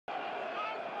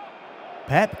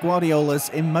Pep Guardiola's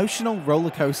emotional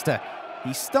rollercoaster.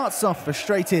 He starts off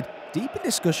frustrated, deep in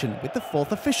discussion with the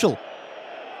fourth official.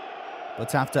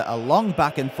 But after a long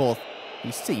back and forth,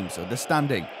 he seems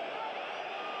understanding.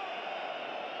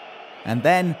 And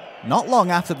then, not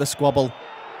long after the squabble,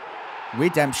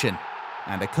 redemption,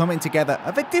 and a coming together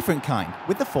of a different kind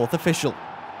with the fourth official.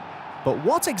 But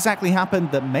what exactly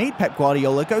happened that made Pep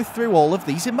Guardiola go through all of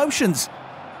these emotions?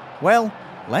 Well,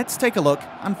 let's take a look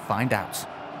and find out.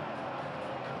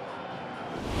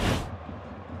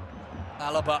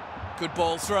 Alaba, good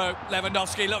ball through.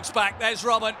 Lewandowski looks back. There's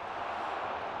Robben.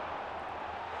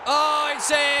 Oh, it's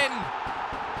in!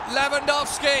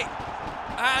 Lewandowski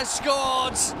has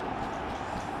scored.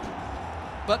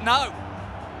 But no.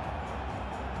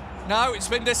 No, it's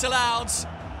been disallowed.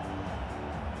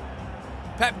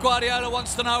 Pep Guardiola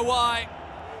wants to know why.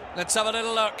 Let's have a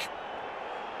little look.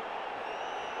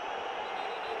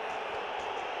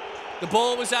 The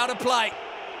ball was out of play.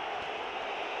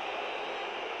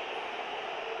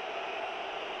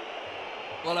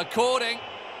 Well, according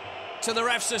to the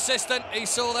ref's assistant, he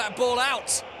saw that ball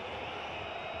out.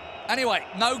 Anyway,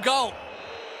 no goal.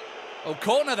 Oh,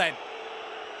 corner then.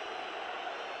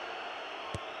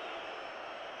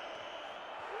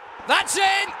 That's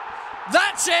in!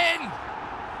 That's in!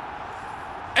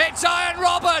 It's Arjen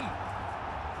Robben!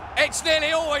 It's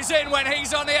nearly always in when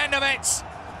he's on the end of it.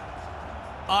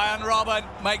 Arjen Robben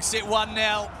makes it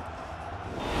 1-0.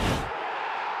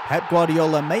 Pep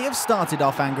Guardiola may have started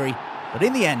off angry, but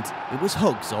in the end, it was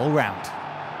hugs all round.